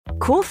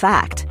Cool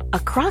fact, a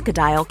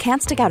crocodile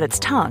can't stick out its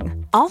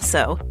tongue.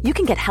 Also, you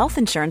can get health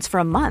insurance for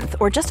a month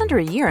or just under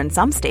a year in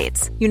some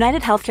states.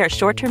 United Healthcare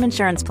short-term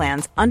insurance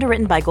plans,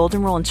 underwritten by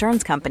Golden Rule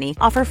Insurance Company,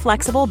 offer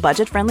flexible,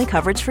 budget-friendly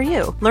coverage for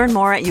you. Learn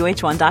more at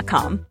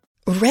uh1.com.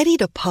 Ready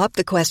to pop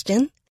the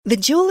question? The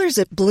jewelers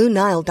at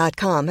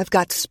BlueNile.com have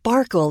got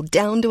sparkle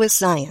down to a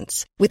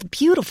science with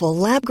beautiful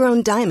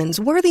lab-grown diamonds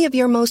worthy of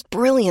your most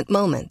brilliant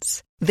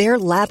moments. Their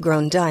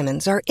lab-grown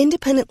diamonds are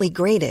independently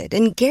graded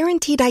and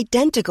guaranteed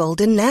identical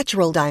to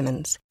natural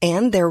diamonds,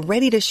 and they're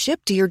ready to ship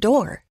to your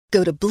door.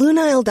 Go to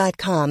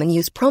BlueNile.com and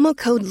use promo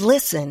code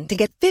LISTEN to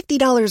get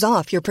 $50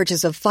 off your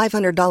purchase of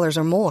 $500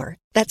 or more.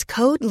 That's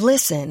code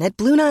LISTEN at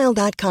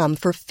BlueNile.com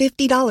for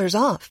 $50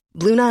 off.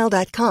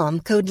 BlueNile.com,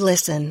 code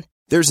LISTEN.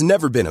 There's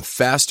never been a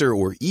faster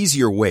or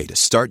easier way to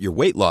start your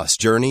weight loss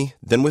journey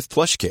than with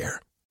PlushCare.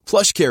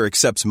 PlushCare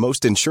accepts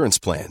most insurance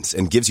plans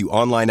and gives you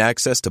online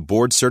access to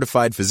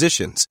board-certified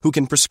physicians who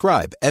can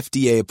prescribe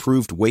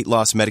FDA-approved weight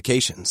loss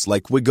medications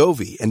like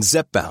Wegovy and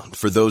Zepbound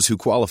for those who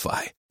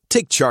qualify.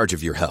 Take charge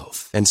of your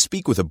health and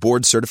speak with a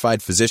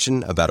board-certified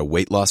physician about a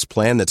weight loss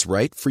plan that's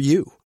right for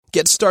you.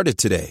 Get started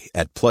today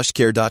at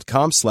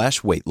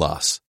plushcare.com/weight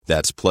loss.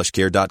 That's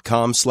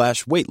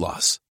plushcare.com/weight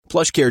loss.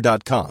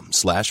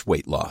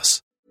 plushcare.com/weight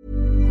loss.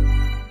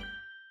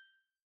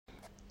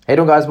 Hey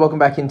doing guys, welcome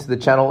back into the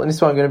channel. In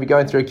this one I'm going to be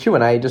going through a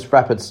Q&A, just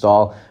rapid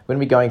style. We're going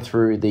to be going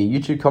through the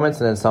YouTube comments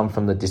and then some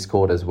from the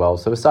Discord as well.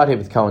 So we'll start here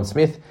with Cohen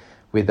Smith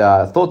with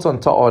thoughts on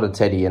top order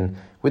Teddy. And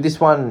with this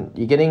one,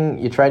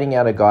 you're trading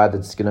out a guy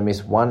that's going to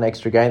miss one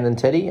extra game than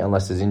Teddy,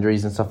 unless there's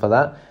injuries and stuff like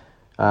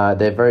that.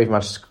 They're very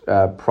much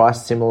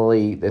priced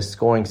similarly. They're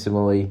scoring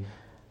similarly.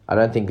 I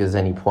don't think there's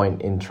any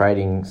point in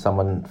trading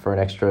someone for an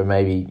extra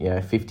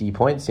maybe 50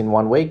 points in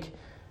 1 week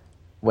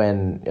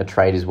when a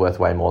trade is worth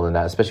way more than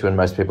that, especially when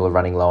most people are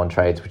running low on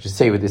trades, which you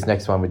see with this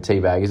next one with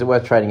Teabag. Is it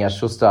worth trading out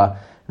Schuster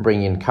and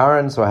bringing in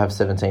Curran so I have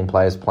 17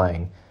 players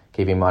playing?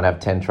 Keeping in mind I have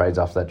 10 trades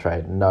after that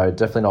trade. No,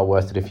 definitely not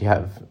worth it if you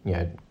have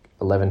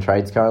 11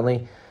 trades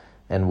currently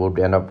and would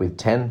end up with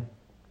 10.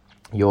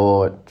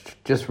 You're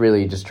just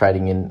really just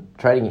trading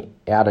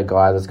out a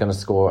guy that's going to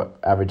score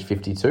average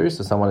 52,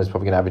 so someone who's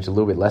probably going to average a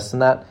little bit less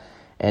than that.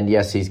 And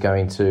yes, he's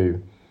going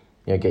to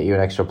get you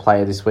an extra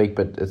player this week,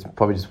 but it's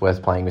probably just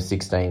worth playing with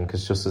 16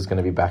 because Schuster's going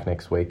to be back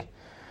next week.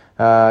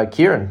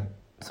 Kieran,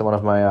 so one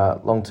of my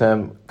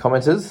long-term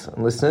commenters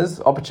and listeners,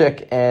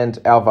 Opacek and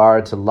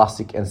Alvaro to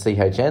Lusick and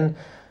CHN,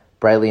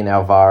 Brayley and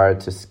Alvaro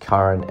to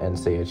Curran and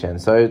CHN.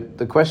 So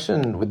the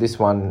question with this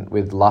one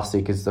with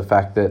Lusick is the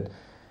fact that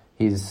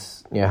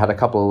he's had a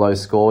couple of low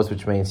scores,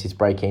 which means his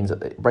break-even's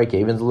a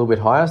little bit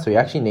higher, so he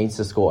actually needs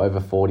to score over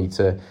 40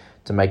 to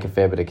make a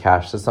fair bit of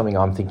cash. That's something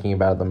I'm thinking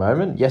about at the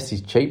moment. Yes,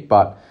 he's cheap,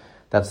 but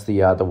that's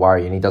the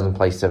worry, and he doesn't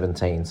play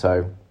 17.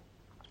 So,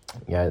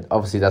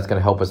 obviously that's going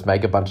to help us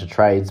make a bunch of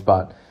trades.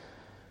 But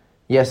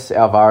yes,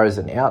 Alvaro's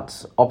an out.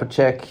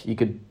 Opacek, you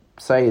could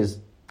say, is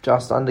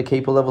just under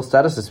keeper level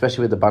status,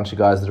 especially with a bunch of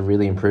guys that are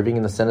really improving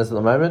in the centres at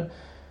the moment.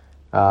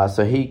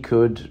 So he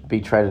could be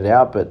traded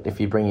out, but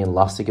if you bring in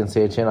Lusick and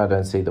CHN, I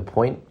don't see the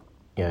point.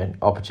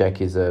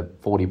 Opacek is a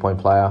 40-point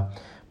player.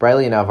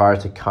 Brayley and Alvaro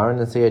to Curran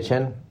and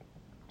CHN.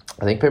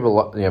 I think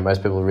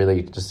most people are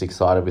really just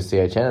excited with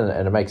CHN,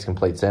 and it makes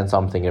complete sense.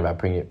 I'm thinking about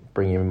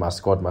bringing him in my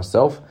squad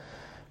myself.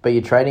 But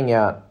you're trading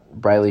out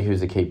Brayley,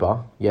 who's a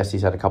keeper. Yes,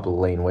 he's had a couple of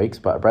lean weeks,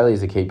 but Brayley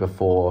is a keeper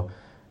for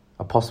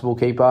a possible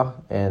keeper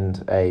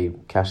and a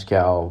cash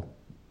cow,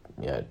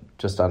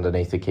 just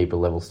underneath the keeper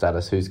level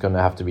status, who's going to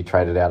have to be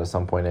traded out at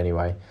some point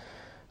anyway.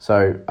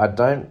 So I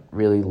don't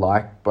really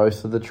like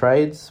both of the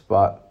trades,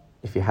 but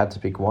if you had to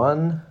pick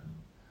one,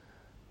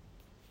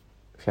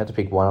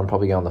 I'm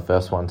probably going the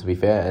first one, to be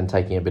fair, and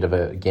taking a bit of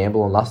a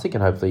gamble on Lusick,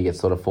 and hopefully you get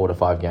sort of 4 to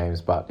 5 games.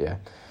 But yeah,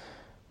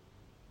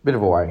 bit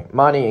of a worry.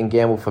 Marnie and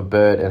gamble for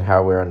Bird and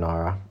Harawira and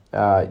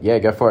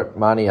Naira. Go for it.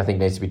 Marnie, I think,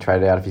 needs to be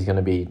traded out if he's going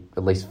to be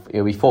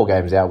he'll be 4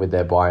 games out with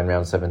their buy in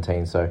round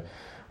 17. So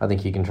I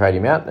think you can trade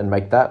him out and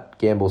make that.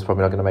 Gamble's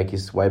probably not going to make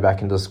his way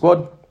back into the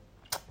squad.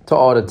 To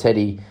order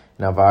Teddy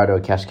and Alvaro to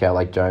a cash cow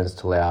like Jones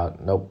to allow.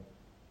 Nope.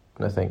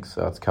 No thanks.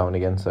 So it's Cohen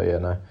again. So yeah,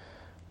 no.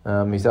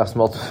 He's asked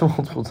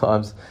multiple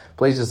times.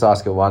 Please just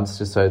ask it once,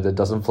 just so that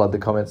doesn't flood the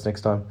comments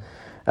next time.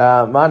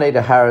 Marnie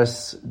to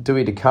Harris,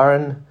 Dewey to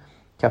Curran,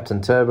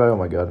 Captain Turbo. Oh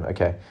my god.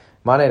 Okay,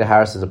 Marnie to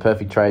Harris is a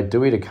perfect trade.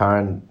 Dewey to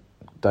Curran,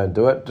 don't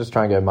do it. Just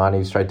try and go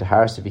Marnie straight to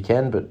Harris if you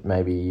can, but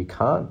maybe you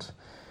can't.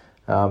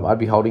 I'd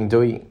be holding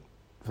Dewey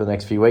for the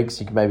next few weeks.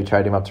 You can maybe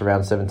trade him up to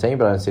round 17,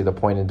 but I don't see the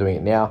point in doing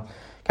it now.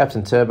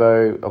 Captain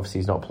Turbo, obviously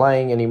he's not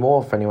playing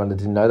anymore, for anyone that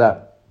didn't know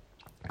that.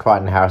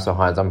 Crichton, Harris or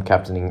Hines. I'm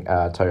captaining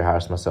Tohu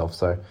Harris myself.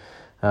 So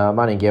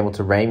Marnie and gamble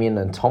to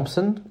Ramian and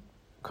Thompson.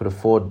 Could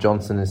afford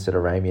Johnson instead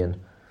of Ramian.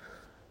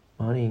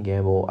 Marnie and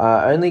gamble.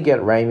 Only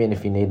get Ramian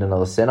if you need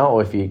another centre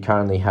or if you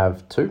currently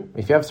have 2.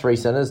 If you have 3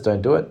 centres,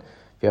 don't do it.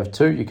 If you have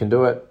 2, you can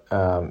do it.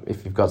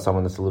 If you've got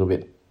someone that's a little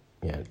bit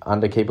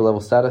under keeper level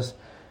status.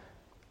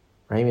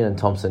 Ramian and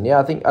Thompson. Yeah,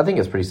 I think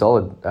it's pretty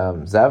solid.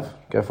 Zav,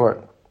 go for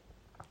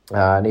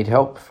it. Need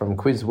help from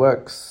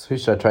Quizworks. Who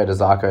should I trade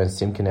Azarko and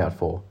Simkin out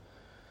for?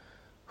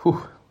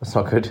 That's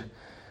not good.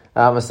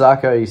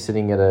 Masako, he's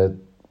sitting at a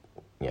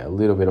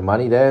little bit of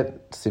money there.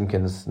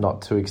 Simpkins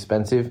not too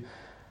expensive.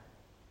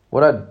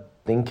 What I'd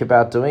think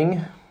about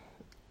doing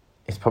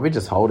is probably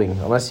just holding.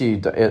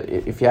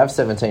 If you have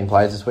 17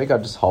 players this week,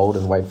 I'd just hold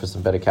and wait for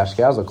some better cash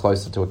cows or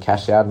closer to a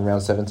cash out in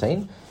round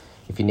 17.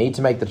 If you need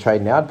to make the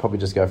trade now, I'd probably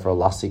just go for a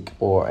Lussick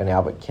or an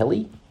Albert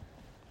Kelly,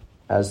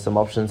 as some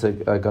options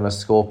are going to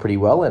score pretty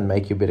well and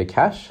make you a bit of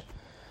cash.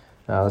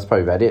 That's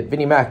probably about it.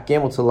 Vinnie Mac,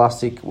 gamble to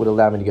Lussick would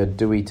allow me to go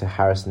Dewey to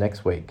Harris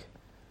next week.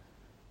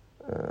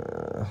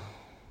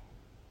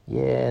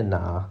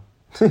 Nah.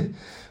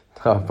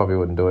 I probably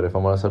wouldn't do it if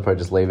I'm honest. I'd probably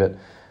just leave it.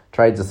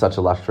 Trades are such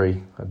a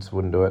luxury. I just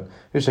wouldn't do it.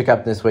 Who's your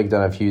captain this week?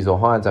 Don't have Hughes or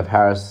Hines. I have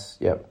Harris.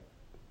 Yep.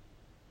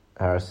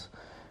 Harris.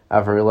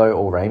 Avarillo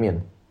or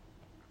Ramian.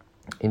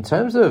 In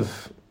terms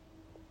of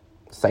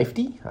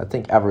safety, I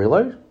think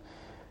Avarillo.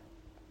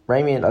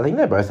 Ramian, I think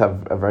they both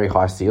have a very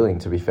high ceiling,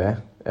 to be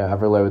fair.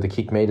 Avarillo with the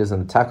kick meters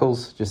and the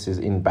tackles just is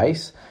in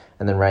base.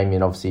 And then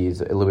Ramian obviously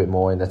is a little bit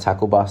more in the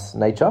tackle bus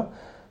nature.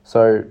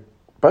 So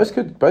both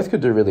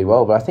could do really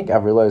well, but I think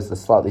Avarillo is the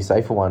slightly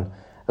safer one.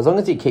 As long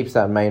as he keeps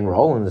that main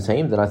role in the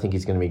team, then I think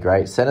he's going to be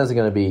great. Centers are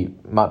going to be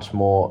much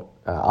more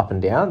up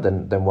and down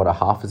than what a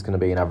half is going to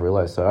be in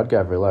Avarillo. So I'd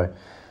go Avarillo.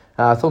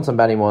 Thoughts on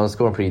Matty Moylan,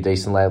 scoring pretty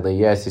decent lately.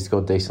 Yes, he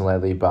scored decent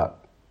lately,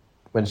 but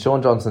when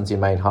Sean Johnson's your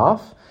main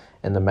half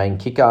and the main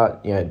kicker,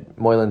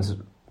 Moylan's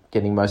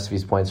getting most of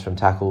his points from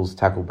tackles,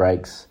 tackle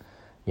breaks,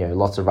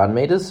 lots of run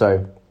meters.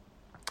 So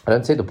I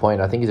don't see the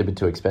point. I think he's a bit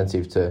too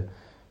expensive to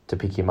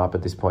pick him up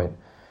at this point.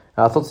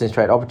 Thoughts on this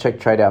trade? Opacek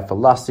trade out for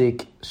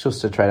Lussick.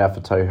 Schuster trade out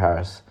for Tohu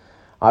Harris.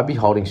 I'd be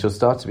holding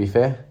Schuster, to be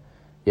fair.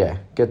 Yeah,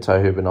 get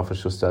Tohu but not for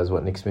Schuster is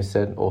what Nick Smith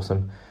said.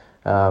 Awesome.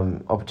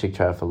 Opacek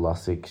trade out for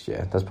Lussick.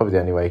 Yeah, that's probably the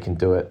only way you can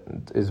do it,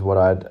 is what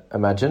I'd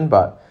imagine.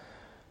 But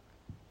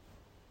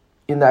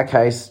in that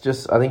case,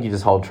 I think you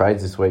just hold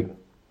trades this week.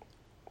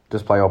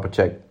 Just play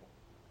Opacek.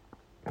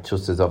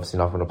 Schuster's obviously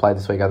not going to play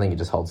this week. I think you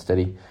just hold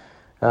steady.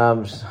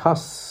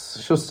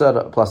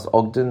 Schuster plus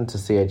Ogden to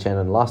CHN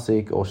and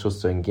Lussick, or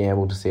Schuster and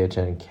Gamble to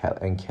CHN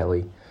and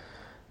Kelly.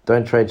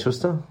 Don't trade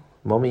Schuster.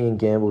 Mommy and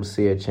Gamble to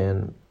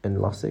CHN and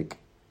Lussick.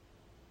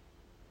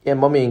 Yeah,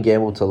 Mommy and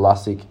Gamble to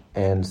Lussick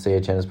and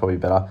CHN is probably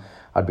better.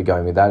 I'd be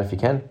going with that if you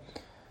can.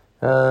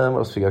 What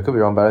else we got? Could be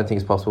wrong, but I don't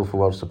think it's possible for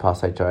Welch to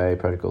pass HIA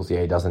protocols.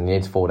 Yeah, he doesn't. He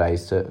needs 4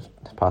 days to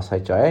pass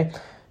HIA.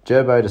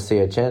 Gerbo to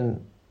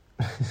CHN.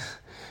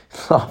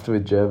 Laughed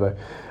with Gerbo.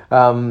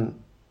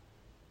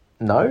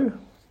 No.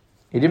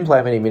 He didn't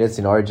play many minutes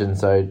in Origin,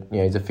 so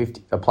he's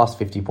a plus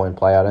 50 point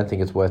player. I don't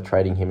think it's worth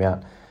trading him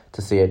out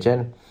to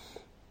CHN.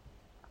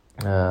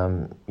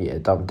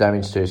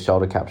 Damage to his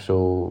shoulder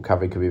capsule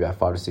recovery could be about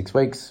 5 to 6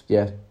 weeks.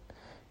 Yeah,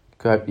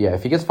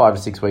 if he gets 5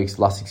 to 6 weeks,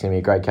 Lussick's going to be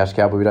a great cash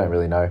cow, but we don't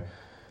really know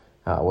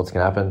what's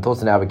going to happen.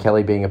 Thoughts on Albert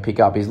Kelly being a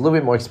pickup? He's a little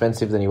bit more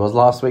expensive than he was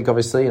last week,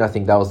 obviously, and I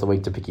think that was the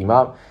week to pick him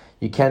up.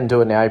 You can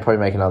do it now. You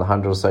probably make another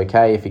 100 or so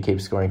K if he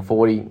keeps scoring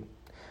 40.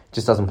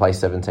 Just doesn't play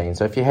 17.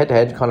 So if you're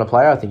head-to-head kind of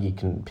player, I think you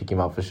can pick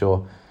him up for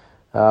sure.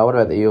 What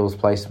about the Eels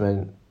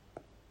placement?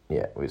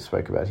 Yeah, we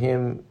spoke about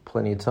him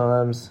plenty of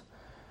times.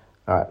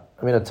 All right,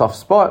 I'm in a tough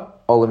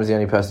spot. Olam is the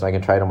only person I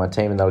can trade on my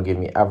team, and that'll give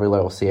me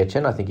Avarillo or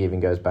CHN. I think he even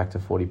goes back to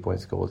 40-point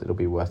scores. It'll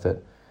be worth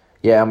it.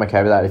 Yeah, I'm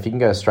okay with that. If you can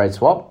go a straight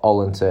swap,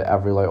 Olam to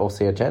Avarillo or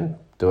CHN,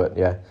 do it,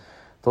 yeah.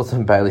 Thoughts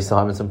on Bailey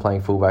Simonson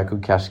playing fullback,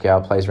 good cash cow,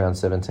 plays round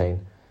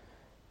 17.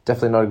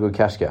 Definitely not a good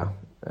cash cow.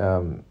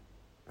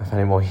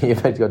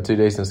 If he's got 2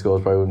 decent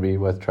scores, probably wouldn't be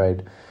worth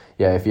trade.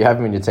 Yeah, if you have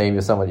him in your team,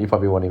 you're someone you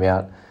probably want him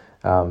out.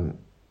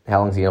 How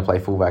long is he going to play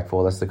fullback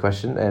for? That's the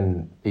question.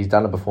 And he's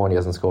done it before and he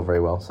hasn't scored very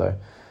well. So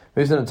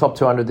moves in the top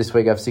 200 this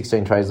week. I have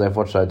 16 trades left.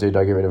 What should I do? Do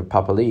I get rid of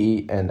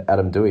Papali'i and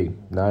Adam Dewey?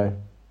 No.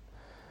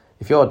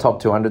 If you're a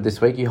top 200 this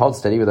week, you hold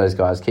steady with those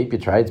guys. Keep your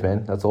trades,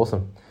 man. That's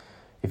awesome.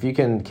 If you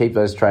can keep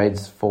those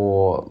trades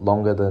for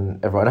longer than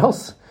everyone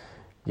else,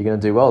 you're going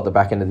to do well at the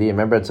back end of the year.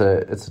 Remember, it's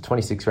a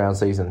 26-round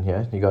season.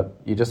 Yeah,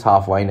 you're just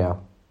halfway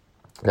now.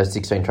 Those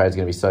 16 trades are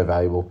going to be so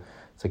valuable.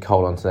 So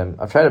hold on to them.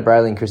 I've traded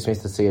Brayley and Chris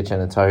Smith to CHN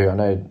and Tohu. I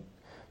know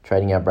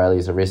trading out Brayley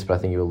is a risk, but I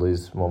think he will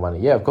lose more money.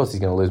 Yeah, of course he's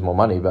going to lose more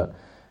money,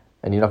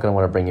 and you're not going to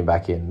want to bring him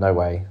back in. No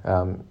way.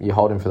 You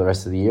hold him for the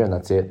rest of the year, and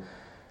that's it.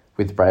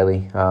 With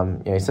Brayley,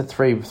 he's had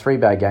three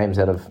bad games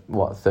out of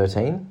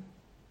 13.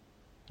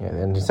 Yeah,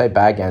 and you say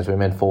bad games, we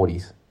meant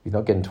 40s. He's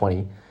not getting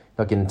 20,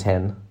 not getting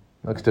 10.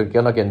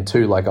 You're not getting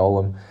 2 like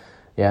Olam.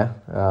 Yeah.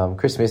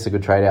 Chris Smith's a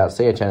good trade out.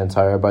 CHN and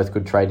Tohu are both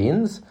good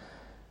trade-ins.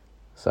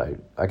 So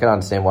I can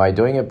understand why you're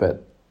doing it,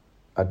 but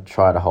I'd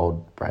try to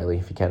hold Brayley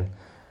if you can.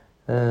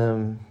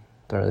 Don't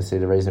really see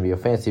the reason to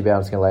be fancy about.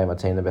 I'm just going to lay out my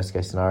team the best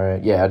case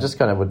scenario. Yeah, I just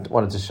kind of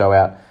wanted to show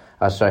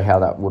how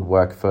that would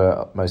work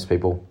for most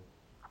people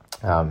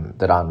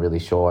that aren't really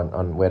sure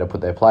on where to put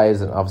their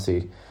players. And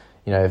obviously,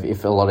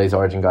 if a lot of these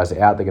Origin guys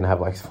are out, they're going to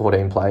have like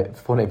 14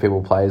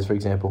 people players, for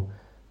example.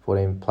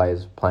 14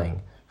 players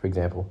playing, for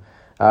example.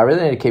 I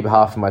really need to keep a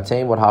half in my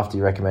team. What half do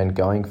you recommend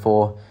going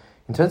for?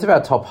 In terms of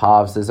our top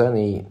halves,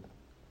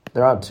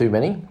 there aren't too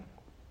many.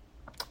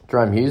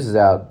 Jerome Hughes is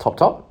our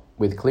top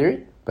with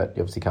Cleary, but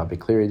you obviously can't be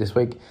Cleary this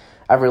week.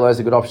 Averillo's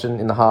a good option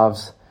in the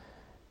halves.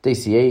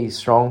 DCE,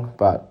 strong,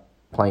 but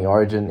playing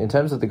Origin. In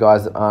terms of the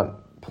guys that aren't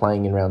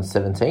playing in round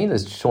 17,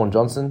 there's Sean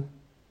Johnson.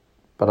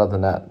 But other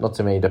than that, not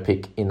too many to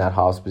pick in that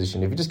halves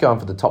position. If you're just going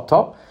for the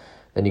top,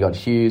 then you got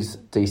Hughes,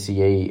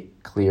 DCE,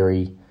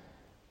 Cleary.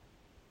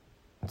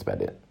 That's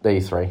about it. There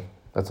you three.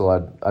 That's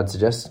all I'd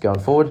suggest going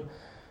forward.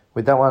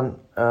 With that one,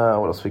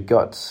 what else we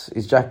got?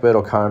 Is Jack Bird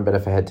or Curran better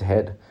for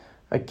head-to-head?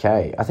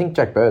 Okay, I think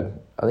Jack Bird.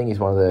 I think he's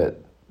one of the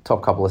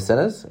top couple of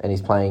centres, and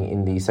he's playing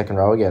in the second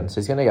row again. So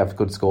he's going to have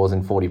good scores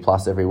in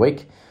 40-plus every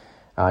week.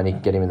 And you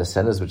can get him in the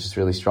centres, which is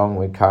really strong.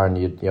 With Curran,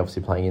 you're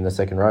obviously playing in the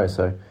second row.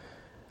 So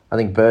I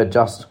think Bird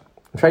just...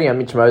 I'm trading out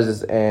Mitch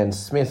Moses and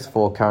Smith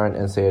for Curran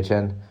and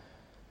CHN.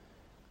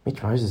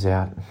 Mitch Moses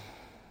out.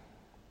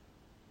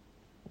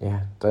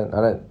 Yeah, I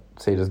don't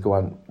see it as good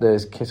one.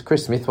 There's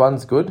Chris Smith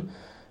one's good,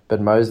 but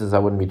Moses I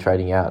wouldn't be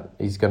trading out.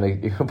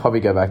 He'll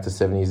probably go back to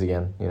 70s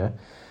again, you know.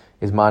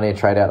 Is Marnie a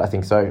trade out? I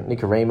think so.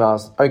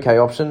 Nikorima, okay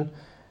option,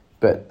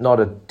 but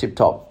not a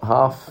tip-top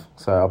half,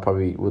 so I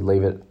probably would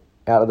leave it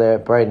out of there.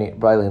 Braylon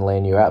and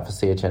Lanu out for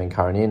CHN and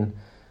Curran in.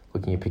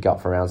 Looking to pick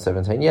up for round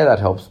 17. Yeah, that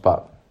helps,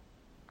 but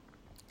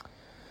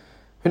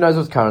who knows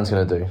what Curran's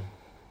going to do?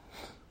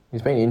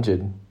 He's been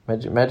injured.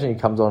 Imagine he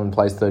comes on and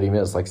plays 30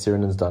 minutes like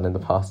Sirenen's done in the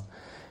past.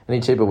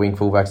 Any cheaper wing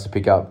fullbacks to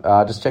pick up?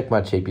 Just check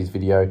my cheapies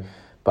video,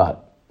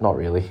 but not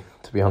really,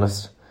 to be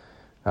honest.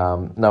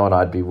 No one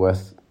would be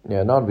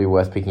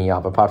worth picking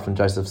up apart from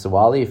Joseph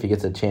Sawali if he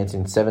gets a chance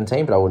in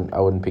 17, but I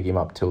wouldn't pick him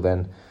up till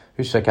then.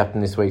 Who's should I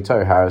captain this week?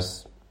 Tohu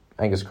Harris,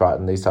 Angus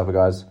Crichton, these type of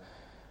guys.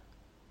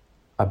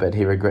 I bet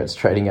he regrets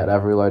trading out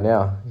Averillo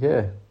now.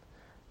 Yeah,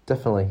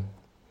 definitely.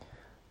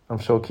 I'm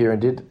sure Kieran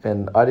did,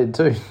 and I did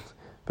too.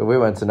 But we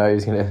weren't to know he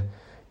was going to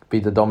be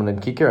the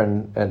dominant kicker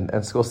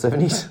and score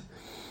 70s.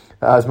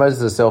 Is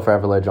Moses a sell for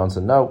Averillo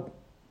Johnson? Nope.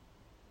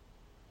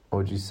 Or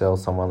would you sell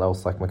someone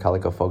else like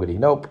McCulloch or Fogarty?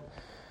 Nope.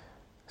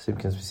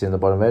 Simpkins we see in the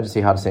bottom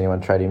emergency. Hard to see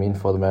anyone trade him in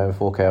for the moment.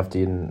 4K off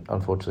Dearden,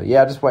 unfortunately.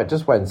 Yeah, just wait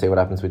and see what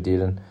happens with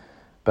Dearden.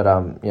 But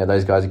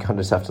those guys you kind of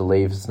just have to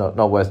leave. It's not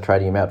worth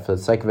trading him out for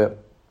the sake of it.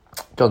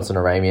 Johnson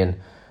or Ramian.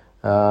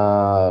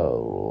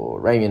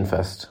 Ramian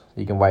first.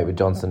 You can wait with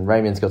Johnson.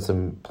 Ramian's got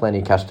plenty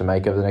of cash to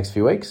make over the next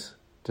few weeks,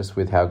 just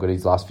with how good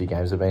his last few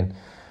games have been.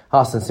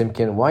 Haas and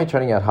Simpkin. Why are you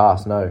trading out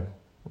Haas? No,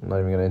 I'm not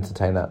even going to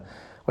entertain that.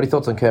 What are your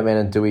thoughts on Kurtman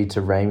and Dewey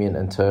to Ramian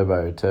and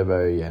Turbo?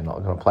 Turbo,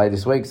 not going to play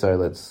this week, so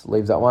let's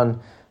leave that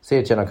one.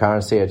 CHN or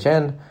Curran,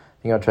 CHN.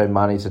 I think I'll trade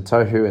Marnie to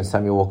Tohu and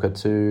Samuel Walker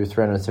to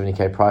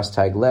 370k price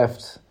tag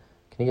left.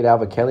 Can you get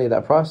Albert Kelly at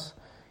that price?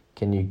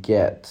 Can you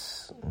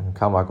get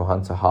Carmichael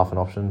Hunt's half an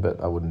option, but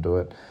I wouldn't do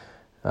it.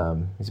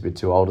 He's a bit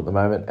too old at the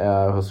moment. Who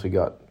else we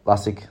got?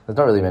 Lussick. There's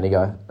not really many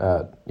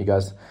you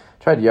guys.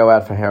 Trade Yo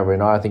out for Harry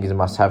and I think he's a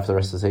must-have for the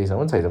rest of the season. I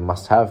wouldn't say he's a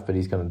must-have, but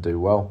he's going to do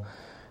well.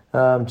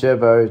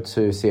 Gerbo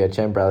to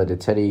CHN, Brayley to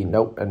Teddy.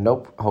 Nope and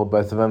nope. Hold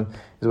both of them.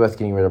 Is it worth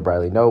getting rid of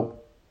Brayley? Nope.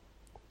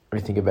 What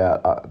do you think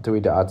about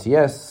Dewey to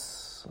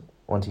RTS?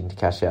 Wanting to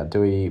cash out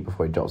Dewey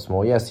before he drops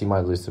more. Yes, he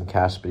might lose some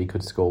cash, but he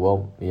could score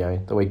well.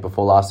 The week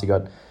before last he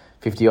got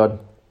 50-odd.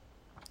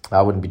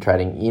 I wouldn't be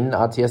trading in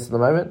RTS at the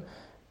moment.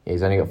 Yeah,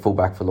 he's only got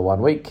fullback for the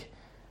 1 week.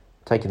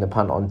 Taking the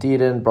punt on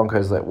Dearden.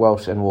 Broncos let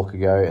Welsh and Walker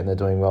go, and they're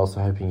doing well, so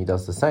hoping he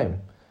does the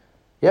same.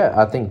 Yeah,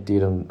 I think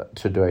Dearden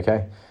should do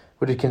okay.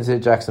 Would you consider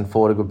Jackson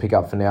Ford a good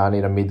pickup for now? I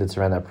need a mid that's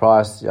around that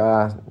price.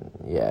 Yeah,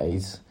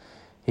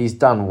 he's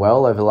done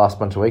well over the last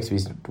bunch of weeks, but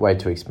he's way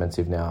too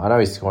expensive now. I know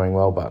he's scoring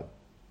well, but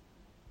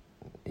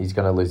he's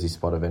going to lose his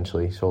spot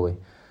eventually, surely.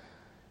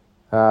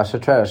 Should I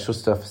trade out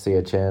Schuster for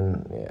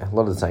CHN? Yeah, a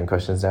lot of the same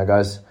questions now,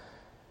 guys.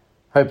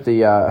 Hopefully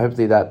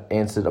that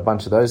answered a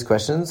bunch of those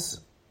questions.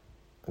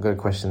 I've got a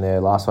question there.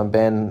 Last one,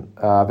 Ben.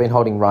 I've been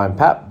holding Ryan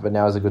Papp, but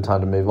now is a good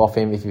time to move off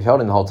him. If you've held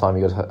him the whole time,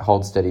 you've got to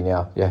hold steady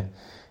now. Yeah,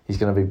 he's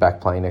going to be back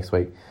playing next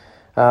week.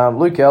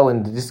 Luke L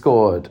in the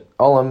Discord.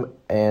 Olam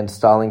and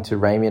Starling to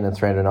Ramian and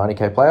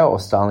 390k player, or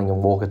Starling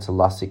and Walker to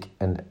Lussick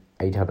and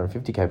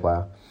 850k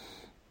player?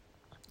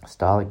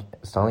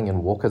 Starling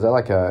and Walker, is that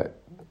like a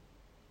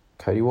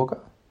Cody Walker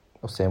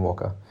or Sam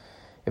Walker?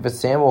 If it's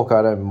Sam Walker,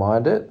 I don't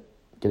mind it.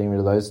 Getting rid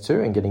of those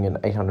two and getting an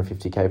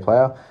 850k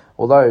player.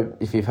 Although,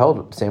 if you've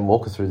held Sam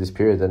Walker through this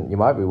period, then you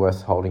might be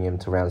worth holding him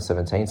to round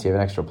 17, so you have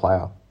an extra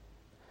player.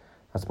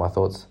 That's my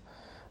thoughts.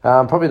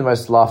 Probably the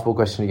most laughable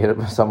question to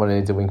get someone who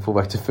needs a wing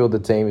fullback to fill the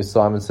team is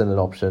Simonson an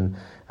option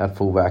at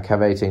fullback.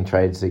 Have 18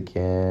 trades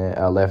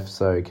left,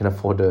 so can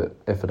afford to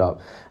F it up.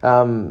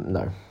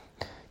 No.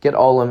 Get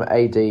Olam,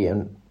 AD,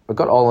 and I've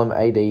got Olam,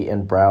 AD,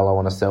 and Browl I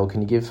want to sell.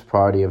 Can you give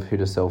priority of who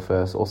to sell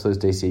first? Also, is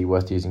DCE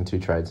worth using 2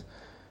 trades?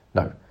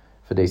 No.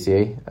 For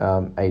DCE,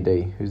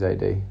 AD. Who's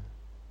AD?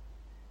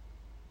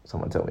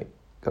 Someone tell me.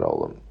 Got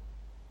Olam.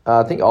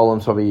 I think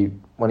Olam's probably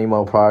one of your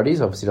more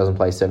priorities. Obviously doesn't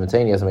play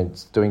 17. He hasn't been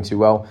doing too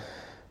well.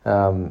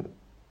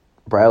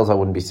 Brails I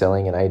wouldn't be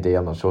selling, and AD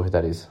I'm not sure who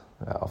that is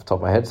off the top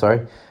of my head,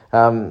 sorry.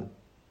 From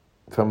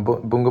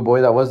Bunga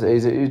Boy that was.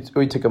 Is it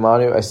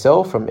Uitukamanu a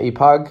sell from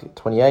EPUG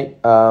 28?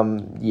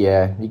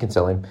 Yeah, you can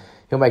sell him.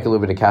 He'll make a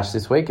little bit of cash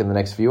this week and the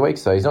next few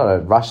weeks, so he's not a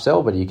rush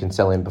sell, but you can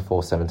sell him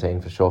before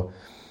 17 for sure.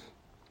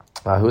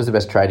 Who was the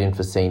best trade-in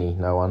for Sini?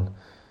 No one,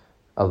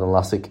 other than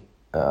Lussick,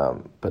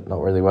 but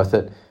not really worth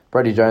it.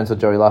 Brodie Jones or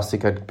Joey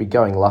Lussick? I'd be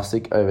going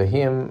Lussick over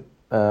him.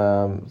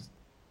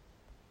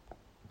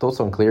 Thoughts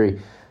on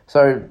Cleary?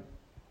 So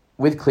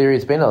with Cleary,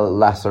 it's been a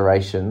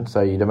laceration,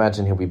 so you'd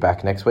imagine he'll be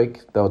back next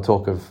week. They'll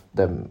talk of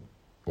them,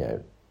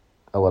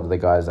 a lot of the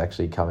guys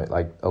actually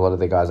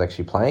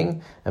actually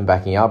playing and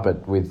backing up,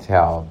 but with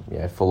how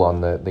full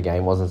on the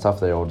game was and stuff,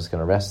 they're all just going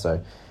to rest.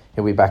 So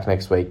he'll be back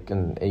next week,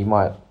 and he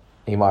might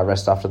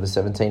rest after the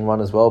 17 one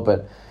as well.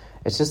 But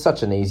it's just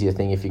such an easier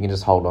thing if you can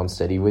just hold on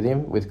steady with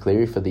him, with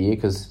Cleary for the year,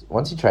 because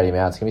once you trade him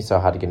out, it's going to be so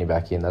hard to get him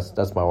back in.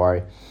 That's my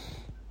worry.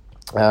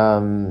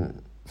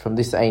 From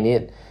This Ain't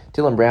It,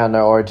 Dylan Brown,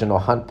 no Origin or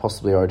Hunt,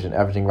 possibly Origin,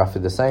 averaging roughly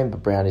the same,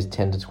 but Brown is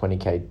 10 to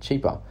 20k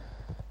cheaper.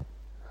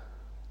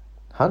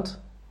 Hunt?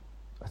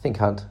 I think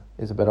Hunt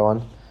is a better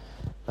one.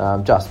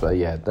 Jasper,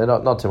 they're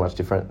not too much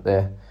different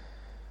there.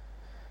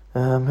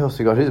 Who else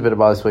we got? Who's a better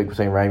buy this week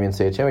between Ramey and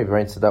CHM? We've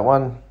answered that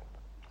one.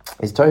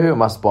 Is Tohu a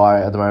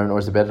must-buy at the moment, or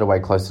is it better to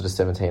wait closer to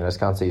 17? I just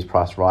can't see his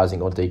price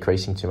rising or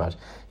decreasing too much.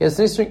 Yeah, it's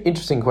an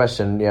interesting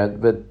question,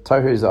 but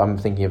Tohu's, I'm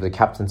thinking of the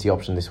captaincy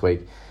option this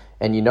week,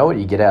 and you know what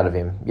you get out of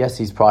him. Yes,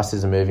 his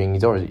prices are moving.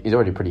 He's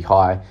already pretty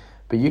high,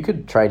 but you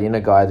could trade in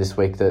a guy this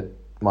week that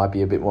might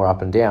be a bit more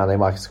up and down. They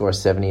might score a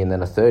 70 and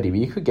then a 30, but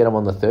you could get him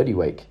on the 30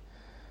 week,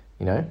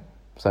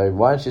 So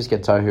why don't you just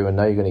get Tohu and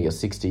know you're going to get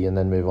 60 and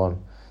then move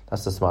on?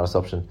 That's the smartest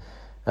option.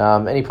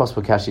 Any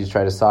possible cash to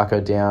trade a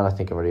Sarko down? I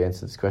think I've already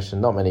answered this question.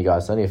 Not many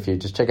guys, only a few.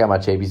 Just check out my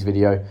cheapies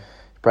video.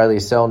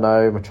 Bradley sell,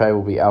 no. My trade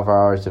will be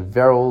Alvaro to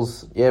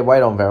Verrills. Yeah,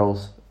 wait on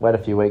Verrills. Wait a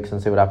few weeks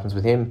and see what happens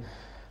with him.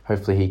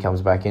 Hopefully he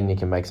comes back in, he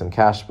can make some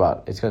cash,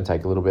 but it's going to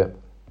take a little bit.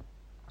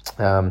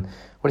 What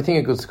do you think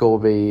a good score will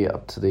be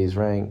up to these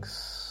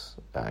ranks?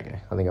 Okay,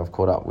 I think I've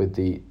caught up with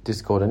the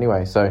Discord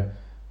anyway. So,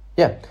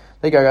 yeah, there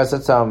you go, guys.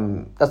 That's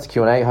the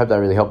Q&A. I hope that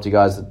really helped you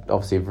guys.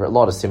 Obviously, a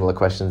lot of similar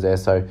questions there.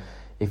 So,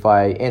 if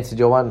I answered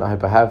your one, I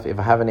hope I have. If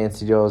I haven't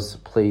answered yours,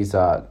 please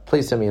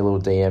send me a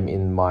little DM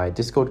in my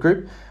Discord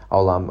group.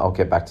 I'll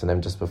get back to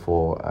them just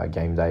before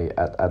game day,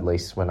 at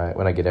least when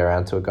I get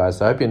around to it, guys.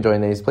 So I hope you're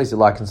enjoying these. Please do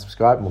like and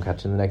subscribe, and we'll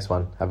catch you in the next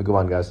one. Have a good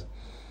one, guys.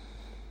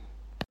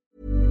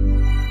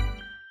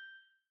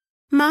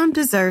 Mom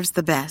deserves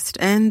the best,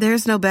 and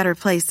there's no better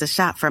place to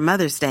shop for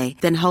Mother's Day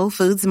than Whole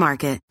Foods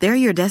Market. They're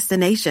your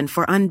destination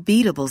for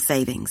unbeatable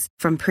savings,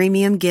 from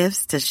premium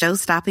gifts to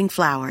show-stopping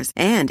flowers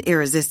and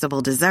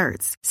irresistible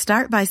desserts.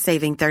 Start by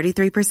saving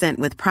 33%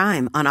 with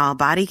Prime on all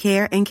body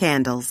care and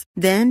candles.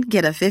 Then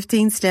get a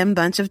 15-stem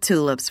bunch of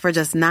tulips for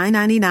just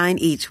 $9.99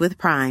 each with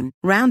Prime.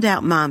 Round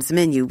out Mom's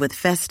menu with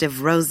festive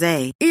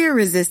rosé,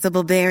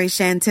 irresistible berry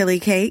chantilly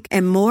cake,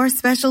 and more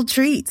special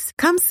treats.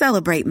 Come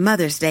celebrate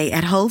Mother's Day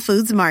at Whole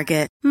Foods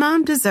Market.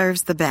 Mom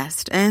deserves the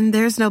best, and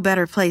there's no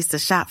better place to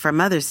shop for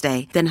Mother's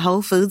Day than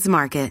Whole Foods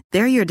Market.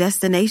 They're your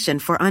destination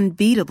for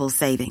unbeatable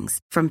savings,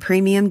 from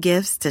premium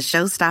gifts to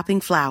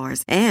show-stopping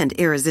flowers and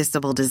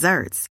irresistible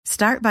desserts.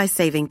 Start by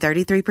saving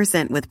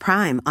 33% with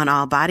Prime on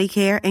all body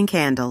care and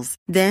candles.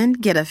 Then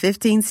get a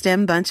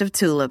 15-stem bunch of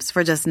tulips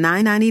for just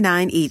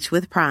 $9.99 each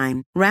with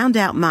Prime. Round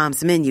out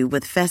Mom's menu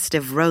with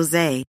festive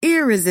rosé,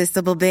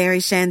 irresistible berry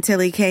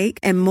chantilly cake,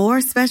 and more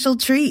special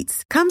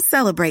treats. Come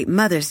celebrate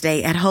Mother's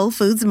Day at Whole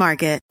Foods Market.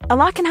 A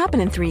lot can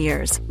happen in 3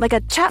 years, like a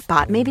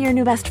chatbot may be your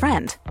new best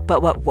friend.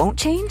 But what won't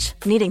change?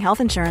 Needing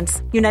health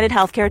insurance. United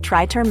Healthcare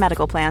Tri-Term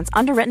Medical Plans,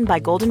 underwritten by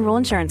Golden Rule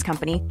Insurance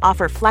Company,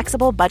 offer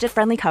flexible,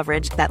 budget-friendly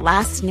coverage that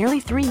lasts nearly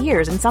 3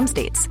 years in some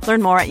states.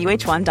 Learn more at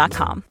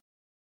uh1.com.